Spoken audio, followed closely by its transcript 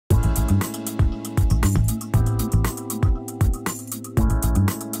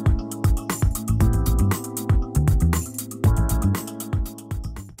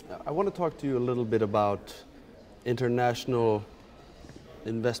I want to talk to you a little bit about international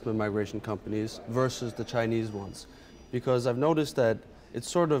investment migration companies versus the Chinese ones, because I've noticed that it's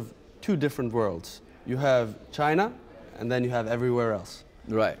sort of two different worlds. You have China, and then you have everywhere else.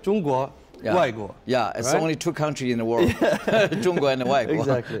 Right. 中国, Yeah. 外国. Yeah, it's right? only two countries in the world, 中国 and 外国.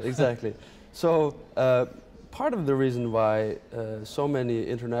 Exactly, exactly. So part of the reason why so many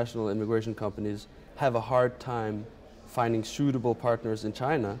international immigration companies have a hard time finding suitable partners in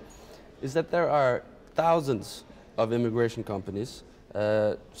China is that there are thousands of immigration companies,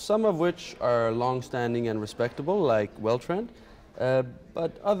 some of which are long-standing and respectable, like Welltrend,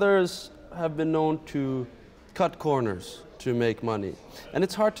 but others have been known to cut corners to make money. And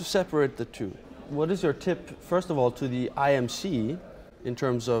it's hard to separate the two. What is your tip, first of all, to the IMC in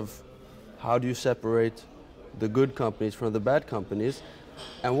terms of how do you separate the good companies from the bad companies?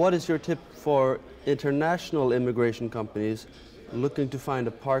 And what is your tip for international immigration companies looking to find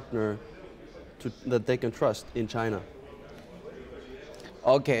a partner that they can trust in China?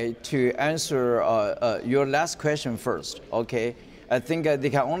 Okay, to answer your last question first, okay, I think they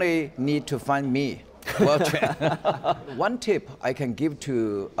can only need to find me. One tip I can give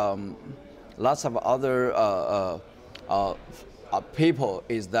to lots of other people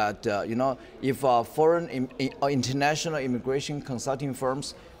is that, you know, if foreign international immigration consulting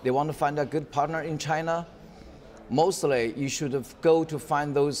firms, they want to find a good partner in China, mostly you should go to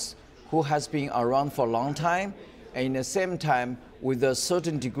find those who has been around for a long time, and in the same time with a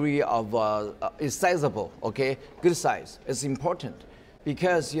certain degree of is sizable, okay, good size. It's important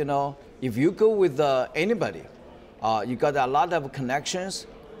because, you know, if you go with anybody, you got a lot of connections.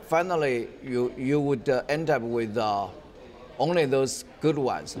 Finally, you would end up with only those good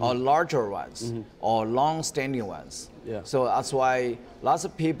ones, or larger ones, or long-standing ones. Yeah. So that's why lots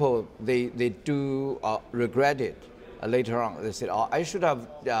of people they do regret it later on. They said, "Oh, I should have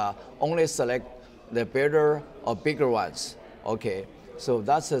only select the better or bigger ones." Okay, so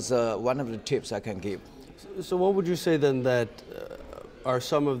that's one of the tips I can give. So what would you say then that are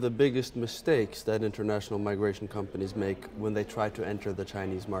some of the biggest mistakes that international migration companies make when they try to enter the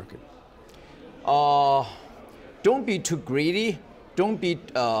Chinese market? Don't be too greedy. Don't be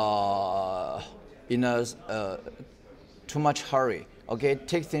in a too much hurry. Okay,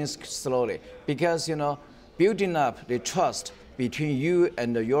 take things slowly, because, you know, building up the trust between you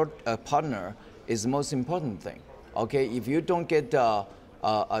and your partner is the most important thing. Okay, if you don't get a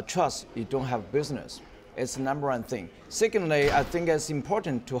trust, you don't have business. It's the number one thing. Secondly, I think it's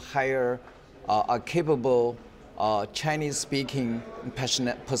important to hire a capable Chinese-speaking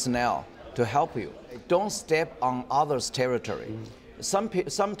personnel to help you. Don't step on others' territory.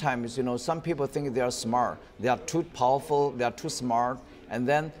 Sometimes, you know, some people think they are smart, they are too powerful, they are too smart, and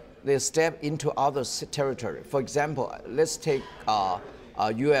then they step into others' territory. For example, let's take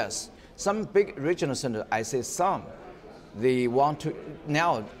U.S. Some big regional centers, I say some, they want to,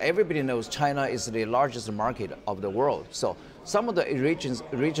 now everybody knows China is the largest market of the world. So some of the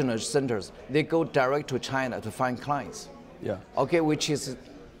regional centers, they go direct to China to find clients. Yeah. Okay, which is,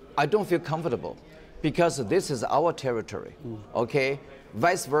 I don't feel comfortable because this is our territory. Okay,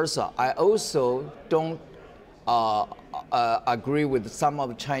 vice versa. I also don't agree with some of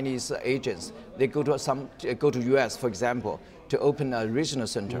the Chinese agents. They go to US, for example, to open a regional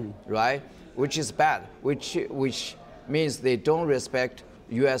center, right? Which is bad, which means they don't respect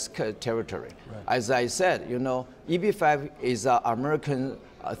US territory. Right. As I said, you know, EB5 is an American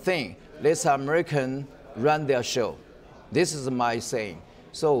thing. Let American run their show. This is my saying.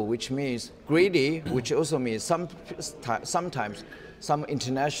 So, which means greedy, which also means sometimes some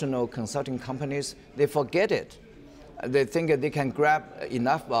international consulting companies, they forget it. They think that they can grab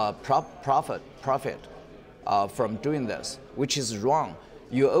enough profit from doing this, which is wrong.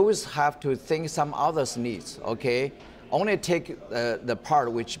 You always have to think some others' needs, okay? Only take the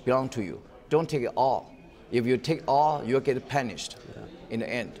part which belongs to you. Don't take it all. If you take all, you'll get punished in the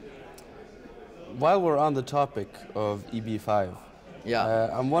end. While we're on the topic of EB5,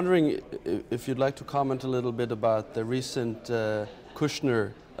 I'm wondering if you'd like to comment a little bit about the recent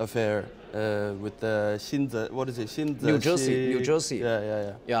Kushner affair with the Xinze, what is it? Xinze, New Jersey.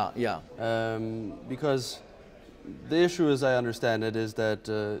 Yeah. Because the issue, as I understand it, is that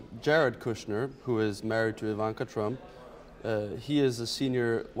Jared Kushner, who is married to Ivanka Trump, he is a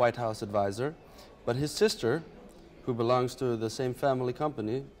senior White House advisor, but his sister, who belongs to the same family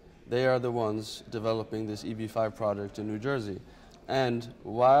company, they are the ones developing this EB5 project in New Jersey. And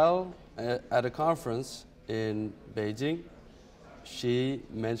while at a conference in Beijing, she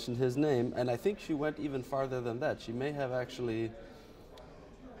mentioned his name, and I think she went even farther than that. She may have actually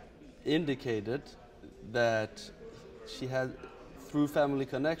indicated that she had, through family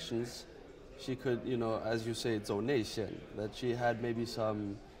connections, she could, you know, as you say, 走内线, that she had maybe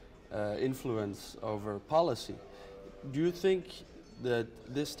some influence over policy. Do you think that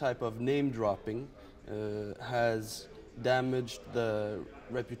this type of name dropping has damaged the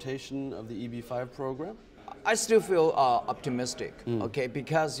reputation of the EB5 program? I still feel optimistic, okay,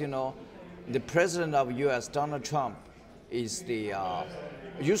 because you know, the president of U.S. Donald Trump is the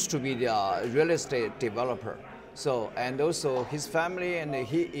used to be the real estate developer. So and also his family and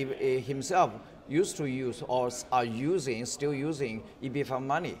he himself used to use or are using still using EB5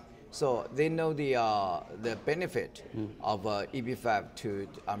 money. So they know the benefit of EB5 to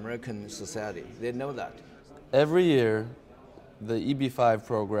American society. They know that. Every year, the EB5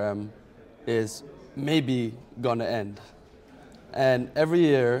 program is maybe gonna end. And every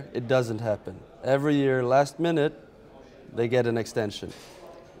year, it doesn't happen. Every year, last minute, they get an extension.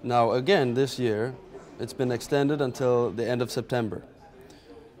 Now, again, this year, it's been extended until the end of September.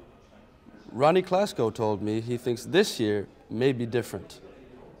 Ronnie Klasko told me he thinks this year may be different.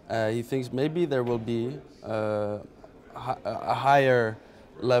 He thinks maybe there will be a higher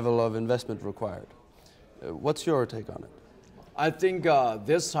level of investment required. What's your take on it? I think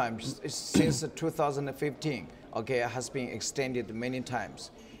this time, since 2015, okay, it has been extended many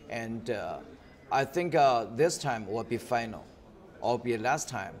times. And I think this time will be final, or be last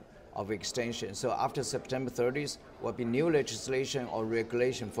time of extension. So after September 30th, will be new legislation or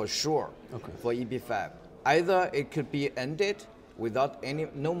regulation for sure for EB5. Either it could be ended without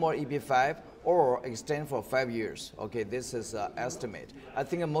no more EB5 or extend for 5 years. Okay, this is estimate. I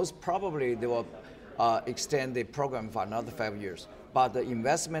think most probably they will extend the program for another 5 years. But the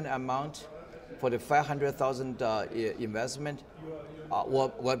investment amount for the 500,000 investment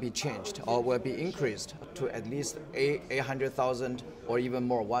will be changed or will be increased to at least 800,000 or even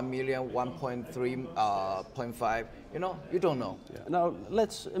more, 1 million, 1.3, 0.5. You know, you don't know. Yeah. Now,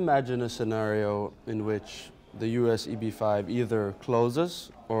 let's imagine a scenario in which the US EB5 either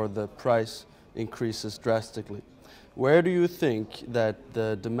closes or the price increases drastically. Where do you think that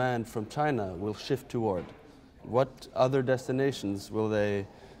the demand from China will shift toward? What other destinations will they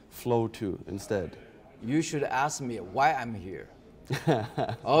flow to instead? You should ask me why I'm here.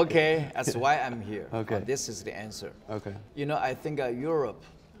 Okay, that's why I'm here. Okay. This is the answer. Okay. You know, I think Europe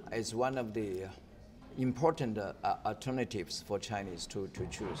is one of the important alternatives for Chinese to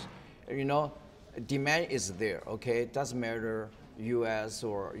choose. You know, demand is there, okay? It doesn't matter US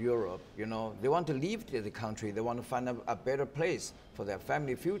or Europe, you know, they want to leave the country, they want to find a better place for their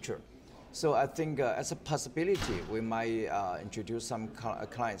family future. So I think as a possibility, we might introduce some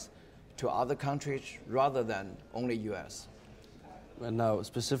clients to other countries rather than only US. And now,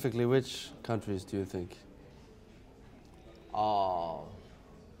 specifically, which countries do you think?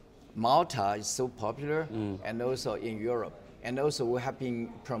 Malta is so popular, and also in Europe. And also we have been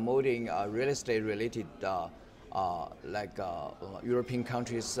promoting real estate related European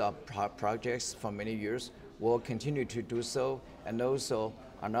countries projects for many years. We'll continue to do so. And also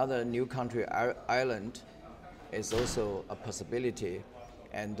another new country, Ireland, is also a possibility.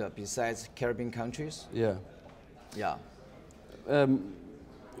 And besides Caribbean countries. Yeah. Yeah.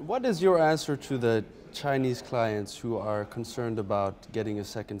 What is your answer to the Chinese clients who are concerned about getting a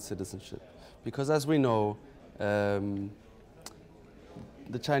second citizenship? Because as we know, the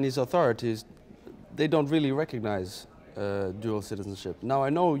Chinese authorities, they don't really recognize dual citizenship. Now I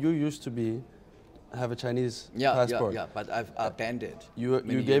know you used to have a Chinese passport. Yeah, but I've abandoned it.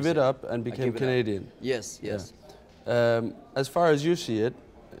 You gave it up and became Canadian. Yes, yes. Yeah. As far as you see it,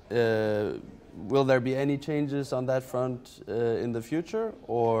 will there be any changes on that front in the future,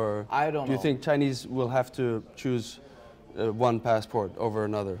 or I don't know. Do you think Chinese will have to choose one passport over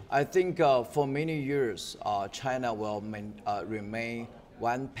another? I think for many years, China will remain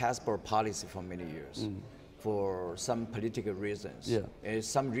one passport policy for many years, for some political reasons. Yeah.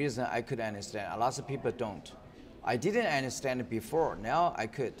 Some reason I could understand. A lot of people don't. I didn't understand it before. Now I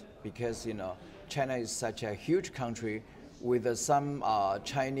could, because you know, China is such a huge country with some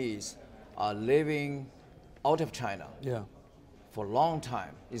Chinese living out of China. Yeah. For a long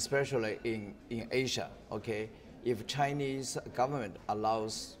time, especially in Asia. Okay, if Chinese government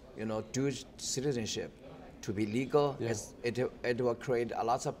allows dual citizenship to be legal, it will create a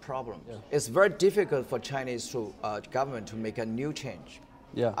lot of problems. Yeah. It's very difficult for Chinese government to make a new change.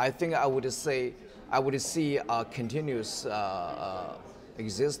 Yeah. I think I would see a continuous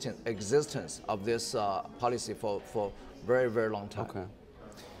existence of this policy for very, very long time. Okay.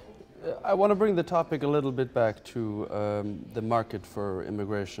 I want to bring the topic a little bit back to the market for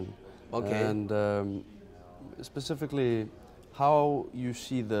immigration. Okay. And specifically, how you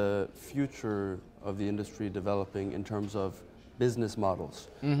see the future of the industry developing in terms of business models.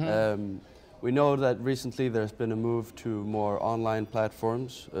 We know that recently there's been a move to more online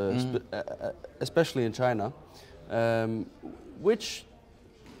platforms, especially in China, which,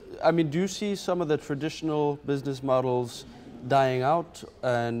 I mean, do you see some of the traditional business models dying out,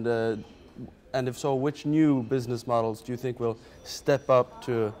 and if so, which new business models do you think will step up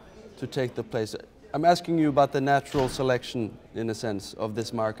to take the place? I'm asking you about the natural selection, in a sense, of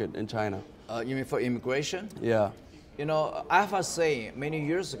this market in China. You mean for immigration? Yeah. You know, I have a saying, many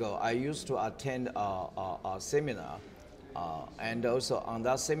years ago, I used to attend a seminar, and also on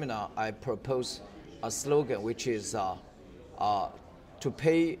that seminar, I proposed a slogan, which is to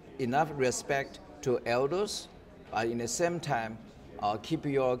pay enough respect to elders, in the same time, keep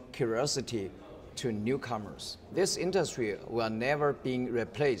your curiosity to newcomers. This industry will never be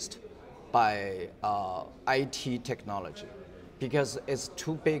replaced by IT technology, because it's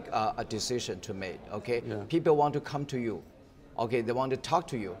too big a decision to make, okay? Yeah. People want to come to you, okay? They want to talk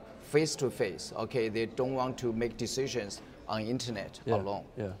to you face to face, okay? They don't want to make decisions on internet alone,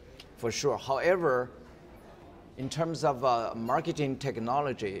 for sure. However, in terms of marketing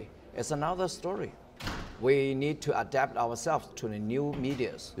technology, it's another story. We need to adapt ourselves to the new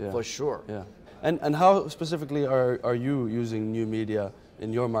medias, for sure. Yeah. And how specifically are you using new media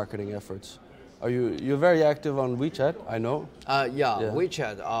in your marketing efforts? You're very active on WeChat, I know.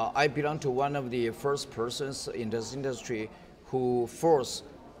 WeChat. I belong to one of the first persons in this industry who forced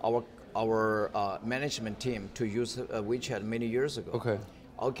our management team to use WeChat many years ago. Okay.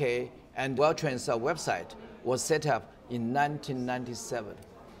 Okay, and WellTrend's website was set up in 1997.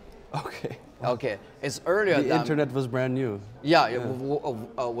 Okay. Okay, it's earlier the than... internet was brand new. Yeah, it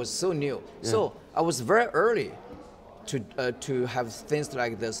was so new. So I was very early to have things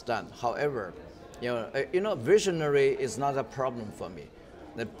like this done. However, you know, visionary is not a problem for me.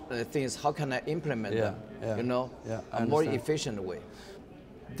 The thing is, how can I implement them? You know, a more efficient way.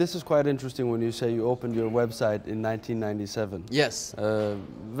 This is quite interesting when you say you opened your website in 1997. Yes.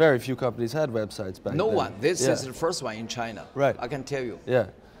 Very few companies had websites back then. No one. This is the first one in China. Right. I can tell you. Yeah.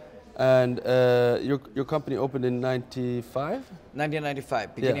 And your company opened in 95?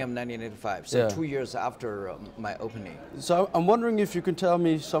 1995, beginning of 1995. So 2 years after my opening. So I'm wondering if you can tell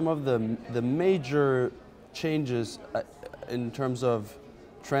me some of the major changes in terms of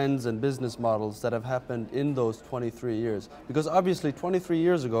trends and business models that have happened in those 23 years. Because obviously 23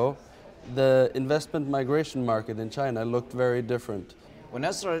 years ago, the investment migration market in China looked very different. When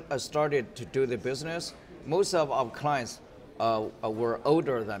I started to do the business, most of our clients were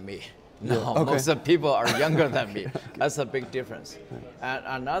older than me. No, most of the people are younger than me. That's a big difference. And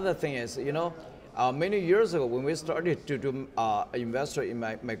another thing is, you know, many years ago when we started to do investor in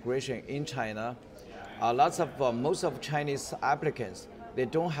migration in China, most of Chinese applicants, they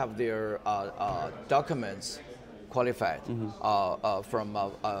don't have their documents qualified from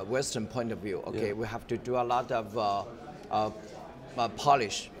a Western point of view. Okay, we have to do a lot of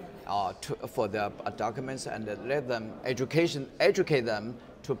polish for their documents and let them educate them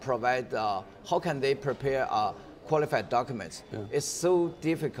to provide how can they prepare qualified documents. It's so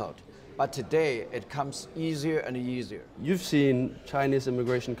difficult, but today it comes easier and easier. You've seen Chinese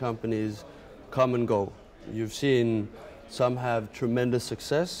immigration companies come and go. You've seen some have tremendous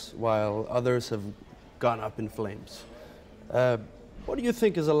success while others have gone up in flames. What do you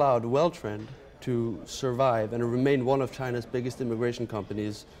think has allowed WellTrend to survive and remain one of China's biggest immigration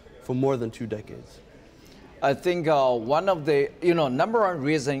companies for more than 2 decades? I think one of the, number one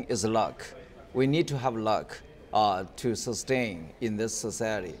reason is luck. We need to have luck to sustain in this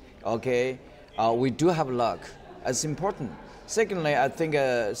society, okay? We do have luck. It's important. Secondly, I think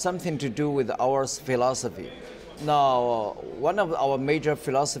something to do with our philosophy. Now, one of our major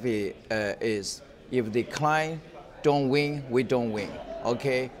philosophy is if the client don't win, we don't win,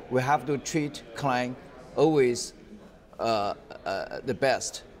 okay? We have to treat client always the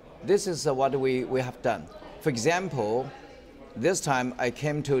best. This is what we have done. For example, this time I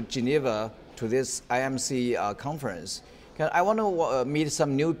came to Geneva to this IMC conference. I want to meet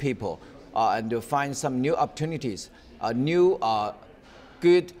some new people and to find some new opportunities, new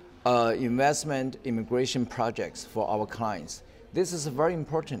good investment immigration projects for our clients. This is very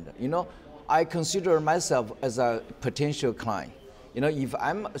important. You know, I consider myself as a potential client. You know, if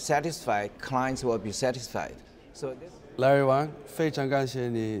I'm satisfied, clients will be satisfied. So this Larry Wang, 非常感谢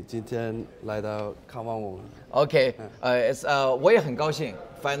你今天来到看望我们。Okay,我也很高兴.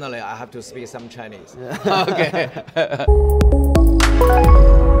 Finally, I have to speak some Chinese. Okay.